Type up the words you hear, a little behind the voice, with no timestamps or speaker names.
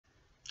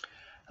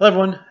Hello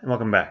everyone and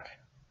welcome back.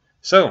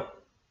 So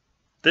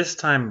this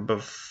time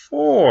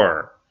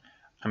before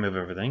I move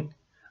everything,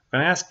 I'm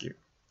going to ask you,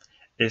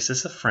 is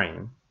this a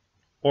frame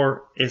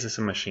or is this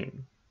a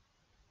machine?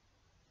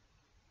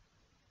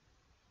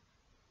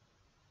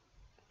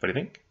 What do you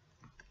think?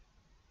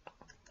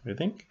 What do you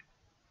think?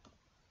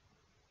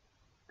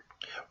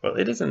 Well,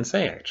 it doesn't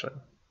say actually,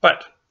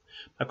 but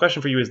my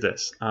question for you is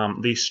this.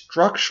 The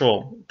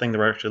structural thing that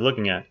we're actually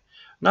looking at,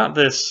 not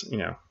this,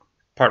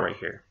 part right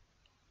here.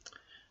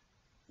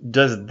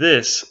 Does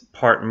this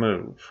part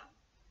move?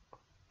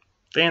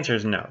 The answer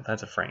is no,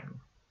 that's a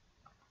frame.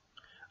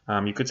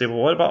 You could say, well,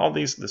 what about all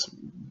this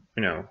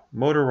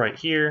motor right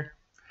here?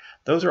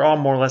 Those are all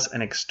more or less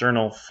an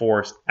external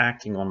force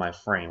acting on my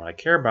frame. What I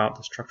care about,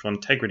 the structural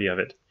integrity of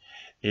it,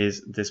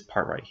 is this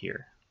part right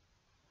here.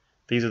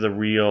 These are the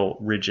real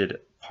rigid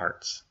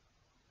parts.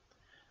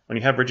 When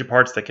you have rigid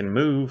parts that can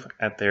move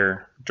at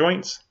their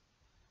joints,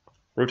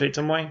 rotate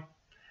some way,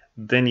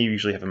 then you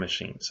usually have a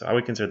machine. So I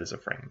would consider this a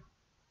frame.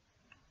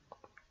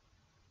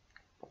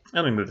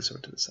 Let me move this over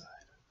to the side.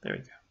 There we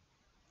go.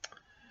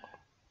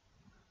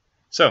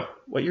 So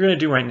what you're going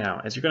to do right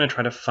now is you're going to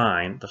try to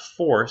find the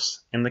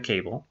force in the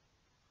cable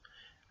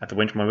at the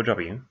winch moment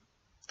W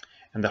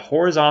and the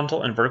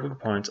horizontal and vertical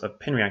components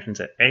of pin reactions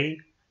at A,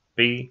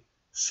 B,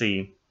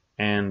 C,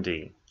 and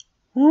D.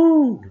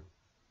 Woo!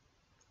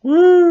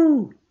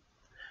 Woo!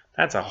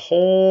 That's a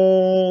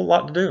whole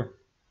lot to do.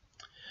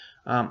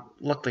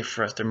 Luckily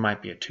for us, there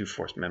might be a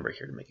two-force member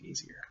here to make it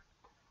easier.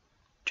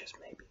 Just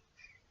maybe.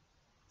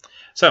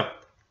 So,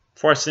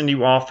 before I send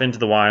you off into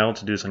the wild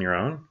to do this on your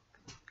own,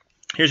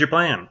 here's your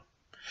plan.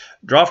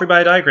 Draw a free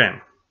body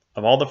diagram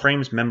of all the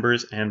frame's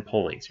members and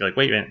pulleys. You're like,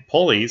 wait a minute,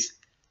 pulleys?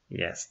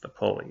 Yes, the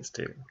pulleys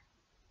too.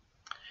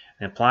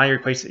 And apply your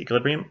equation to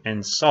equilibrium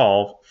and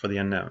solve for the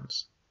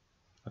unknowns.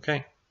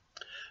 Okay,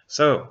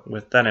 so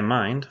with that in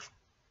mind,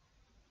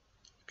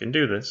 you can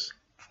do this.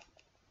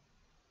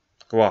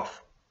 Go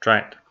off, try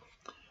it.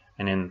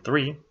 And in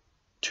 3,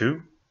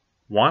 2,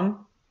 1,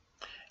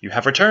 you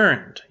have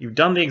returned. You've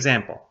done the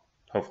example,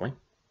 hopefully.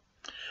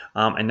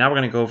 And now we're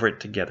going to go over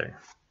it together.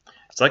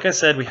 So like I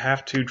said, we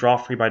have to draw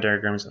free body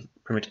diagrams of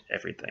pretty much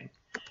everything.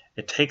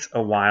 It takes a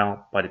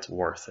while, but it's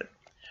worth it.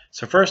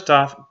 So first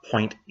off,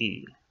 point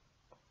E. You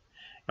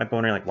might be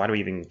wondering, like, why do we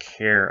even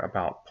care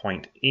about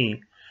point E?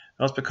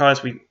 Well, it's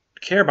because we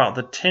care about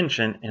the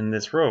tension in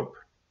this rope.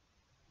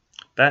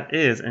 That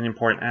is an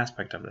important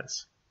aspect of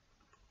this.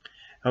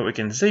 And what we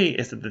can see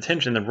is that the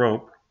tension in the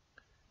rope,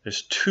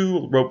 there's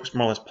two ropes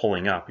more or less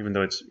pulling up, even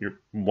though it's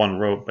one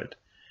rope, but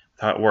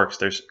how it works,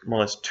 there's more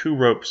or less two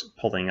ropes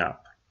pulling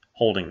up,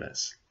 holding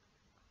this.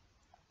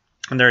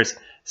 And there's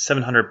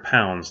 700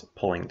 pounds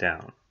pulling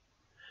down.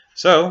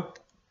 So,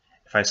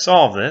 if I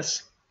solve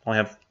this, I'll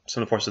have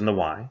some of the forces in the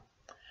Y.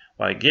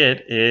 What I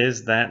get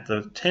is that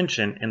the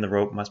tension in the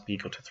rope must be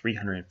equal to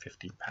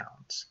 350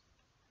 pounds.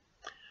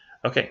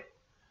 Okay,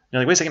 now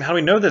like, wait a second, how do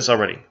we know this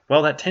already?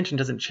 Well, that tension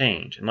doesn't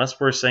change unless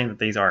we're saying that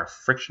these are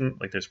friction,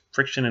 like there's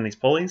friction in these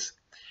pulleys.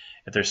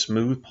 If they're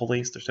smooth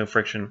pulleys, there's no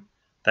friction,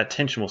 that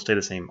tension will stay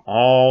the same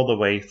all the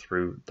way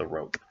through the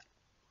rope.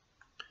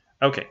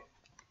 Okay,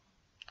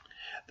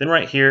 then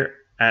right here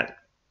at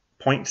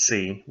point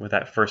C with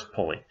that first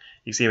pulley,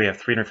 you see we have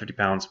 350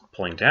 pounds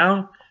pulling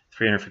down,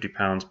 350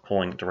 pounds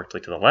pulling directly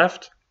to the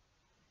left,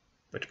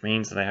 which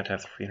means that I have to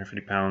have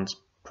 350 pounds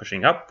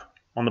pushing up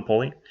on the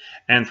pulley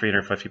and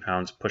 350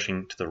 pounds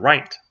pushing to the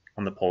right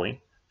on the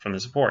pulley from the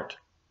support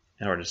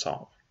in order to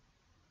solve.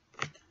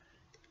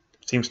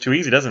 Seems too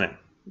easy, doesn't it?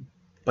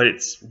 But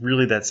it's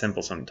really that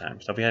simple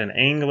sometimes. So if we had an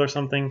angle or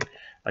something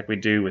like we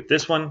do with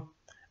this one,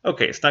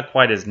 okay, it's not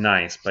quite as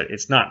nice, but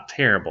it's not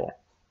terrible.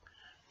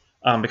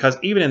 Because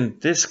even in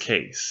this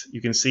case,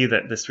 you can see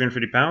that this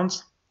 350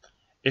 pounds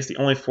is the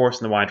only force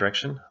in the y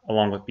direction,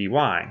 along with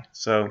By.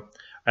 So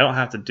I don't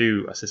have to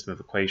do a system of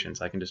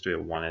equations. I can just do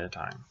it one at a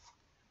time.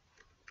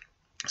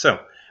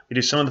 So we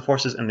do some of the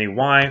forces in the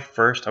y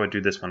first. I would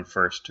do this one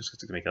first, just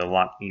to make it a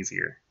lot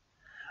easier.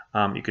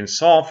 You can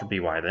solve for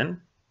By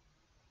then.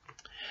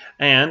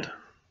 And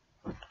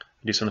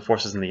do some of the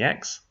forces in the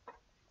x.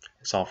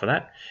 Solve for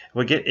that.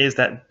 What we get is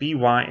that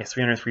By is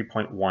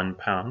 303.1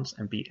 pounds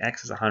and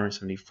Bx is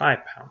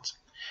 175 pounds.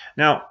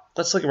 Now,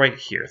 let's look at right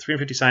here,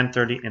 350 sine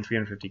 30 and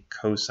 350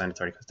 cosine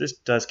 30, because this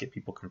does get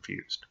people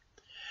confused.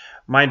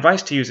 My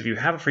advice to you is if you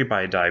have a free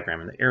body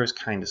diagram and the arrow is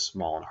kind of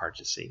small and hard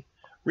to see,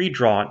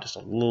 redraw it just a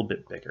little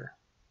bit bigger.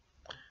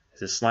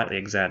 This is slightly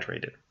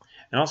exaggerated.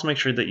 And also make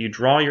sure that you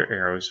draw your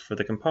arrows for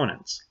the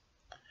components.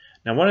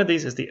 Now, one of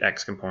these is the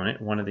x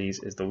component, one of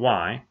these is the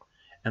y,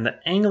 and the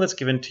angle that's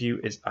given to you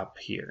is up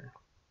here.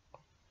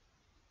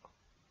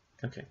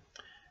 Okay,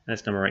 and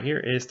this number right here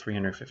is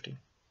 350.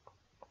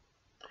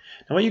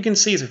 Now what you can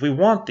see is if we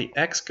want the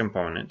x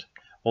component,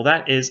 well,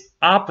 that is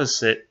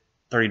opposite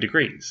 30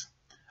 degrees.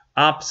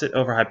 Opposite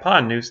over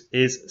hypotenuse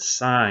is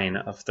sine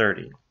of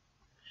 30.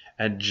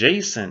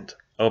 Adjacent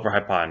over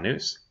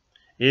hypotenuse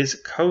is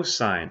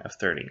cosine of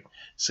 30.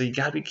 So you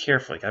got to be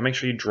careful. You got to make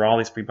sure you draw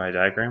these free body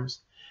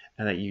diagrams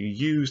and that you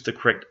use the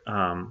correct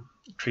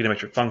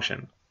trigonometric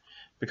function.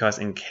 because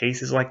in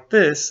cases like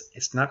this,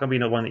 it's not going to be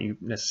the one that you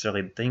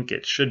necessarily think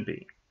it should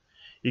be.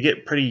 You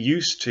get pretty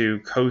used to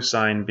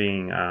cosine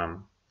being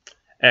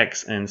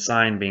x and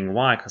sine being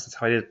y because that's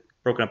how it is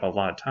broken up a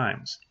lot of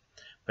times,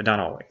 but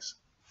not always.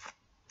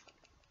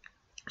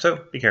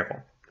 So be careful.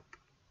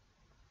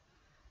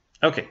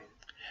 Okay,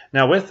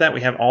 now with that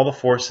we have all the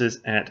forces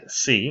at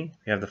C,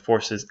 we have the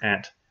forces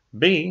at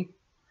B,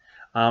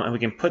 and we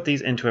can put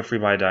these into a free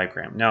body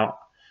diagram. Now,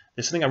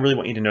 there's something I really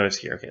want you to notice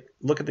here. Okay,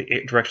 look at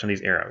the direction of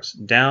these arrows.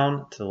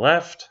 Down to the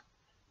left,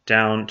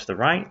 down to the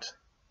right.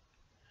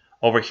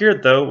 Over here,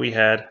 though, we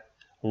had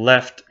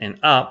left and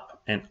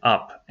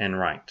up and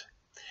right.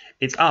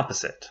 It's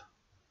opposite,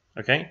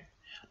 okay?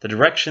 The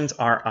directions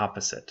are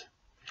opposite.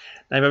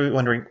 Now you might be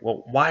wondering,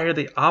 well, why are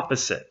they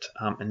opposite?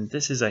 And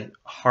this is a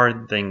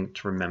hard thing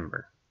to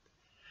remember.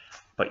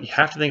 But you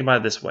have to think about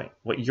it this way.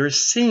 What you're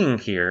seeing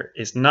here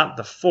is not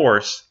the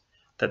force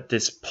that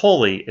this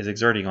pulley is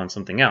exerting on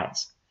something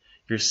else.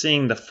 You're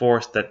seeing the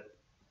force that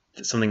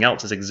something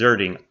else is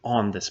exerting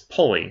on this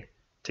pulley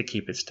to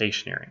keep it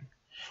stationary.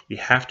 You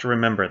have to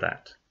remember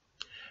that.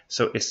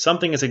 So if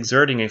something is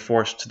exerting a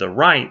force to the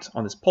right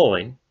on this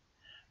pulley,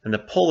 then the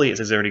pulley is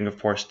exerting a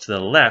force to the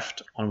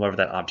left on whatever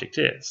that object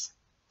is.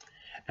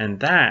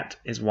 And that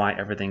is why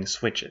everything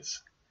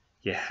switches.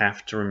 You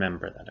have to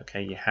remember that,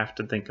 okay? You have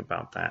to think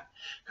about that,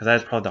 because that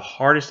is probably the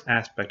hardest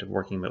aspect of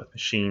working with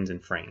machines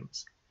and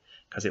frames,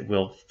 because it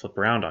will flip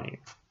around on you.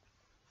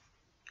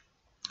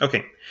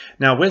 Okay,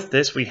 now with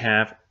this we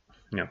have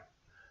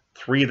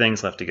 3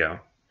 things left to go,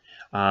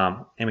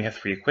 and we have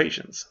 3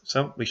 equations,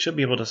 so we should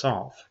be able to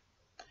solve.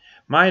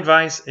 My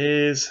advice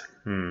is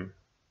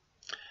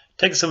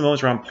take some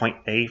moments around point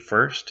A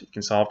first. You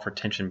can solve for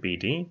tension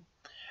BD,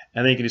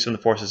 and then you can do some of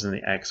the forces in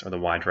the X or the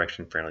Y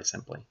direction fairly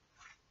simply.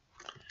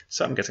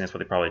 So I'm guessing that's what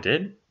they probably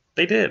did.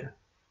 They did.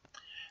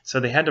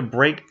 So they had to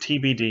break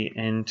TBD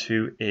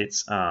into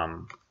its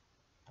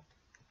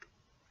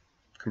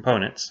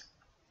components.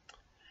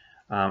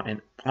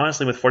 And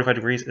honestly, with 45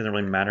 degrees, it doesn't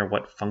really matter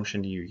what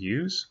function you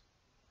use.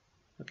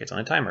 Okay, it's on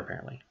a timer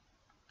apparently.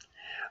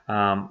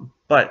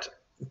 But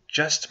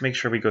just to make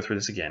sure we go through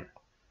this again.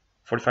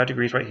 45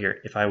 degrees right here.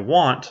 If I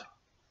want,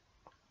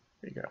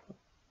 there you go.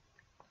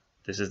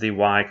 This is the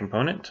Y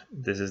component.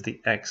 This is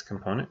the X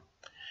component.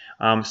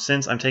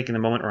 Since I'm taking the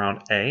moment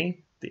around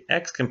A, the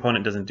X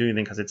component doesn't do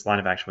anything because its line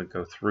of action would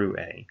go through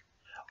A.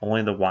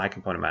 Only the Y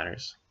component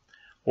matters.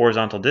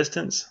 Horizontal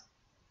distance,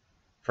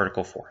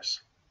 vertical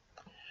force.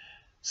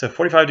 So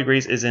 45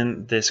 degrees is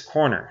in this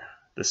corner.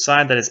 The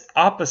side that is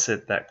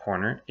opposite that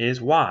corner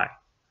is Y.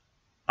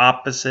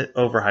 Opposite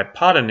over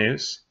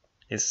hypotenuse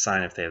is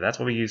sine of theta. That's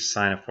why we use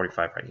sine of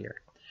 45 right here.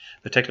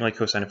 But technically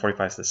cosine of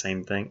 45 is the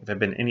same thing. If it had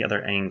been any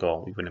other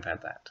angle, we wouldn't have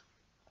had that.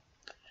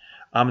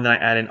 And then I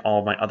add in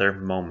all my other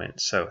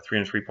moments. So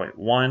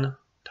 303.1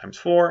 times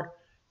 4,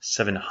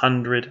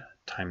 700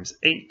 times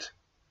 8,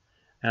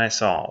 and I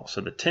solve.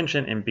 So the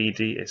tension in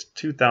BD is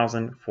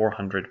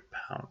 2,400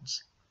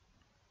 pounds.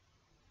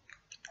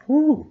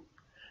 Whew,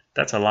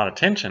 that's a lot of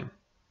tension.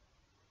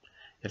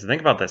 You have to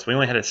think about this. We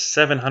only had a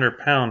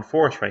 700-pound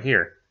force right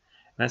here,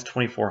 and that's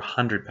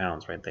 2,400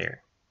 pounds right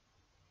there.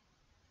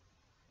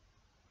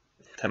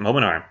 That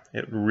moment arm,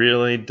 it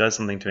really does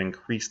something to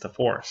increase the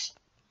force.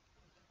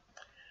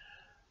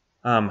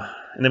 And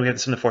then we have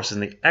some of the forces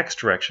in the X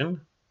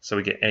direction, so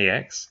we get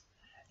AX.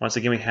 Once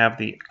again, we have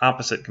the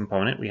opposite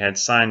component. We had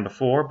sine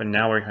before, but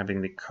now we're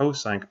having the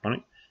cosine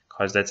component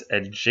because that's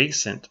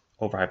adjacent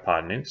over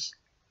hypotenuse.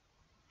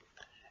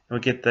 And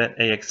we get that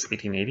AX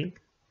 1880. And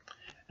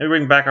we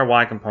bring back our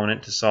Y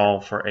component to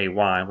solve for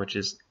AY, which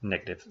is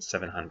negative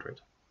 700.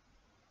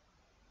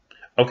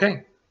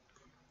 Okay,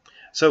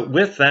 so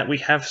with that, we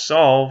have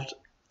solved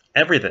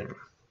everything.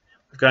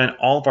 We've gotten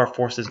all of our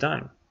forces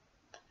done.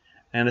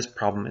 And this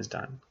problem is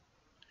done.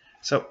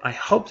 So I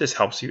hope this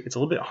helps you. It's a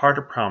little bit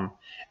harder problem.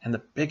 And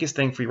the biggest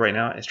thing for you right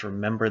now is to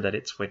remember that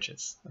it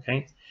switches.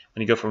 Okay?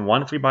 When you go from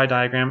one free body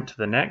diagram to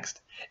the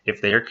next, if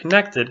they are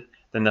connected,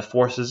 then the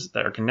forces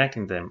that are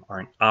connecting them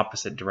are in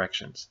opposite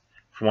directions.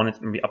 For one, it's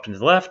going to be up and to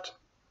the left.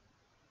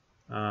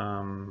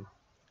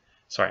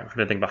 Sorry, I'm trying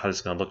to think about how this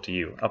is going to look to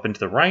you. Up and to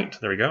the right.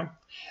 There we go.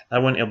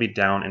 That one, it'll be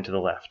down and to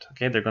the left.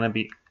 Okay? They're going to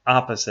be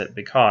opposite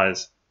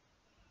because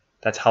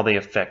that's how they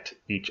affect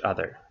each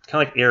other.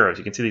 Kind of like arrows.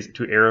 You can see these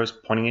 2 arrows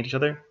pointing at each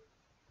other.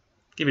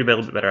 Give you a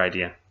little bit better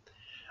idea.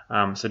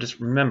 So just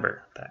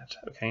remember that,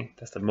 okay?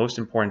 That's the most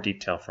important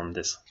detail from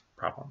this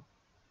problem.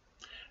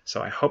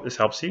 So I hope this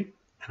helps you,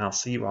 and I'll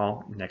see you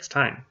all next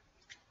time.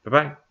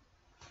 Bye-bye.